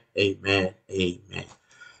 amen, amen, amen.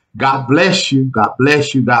 God bless you. God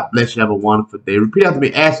bless you. God bless you. Have a wonderful day. Repeat after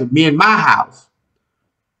me. Ask me in my house,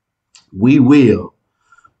 we will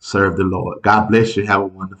serve the Lord. God bless you. Have a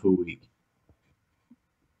wonderful week.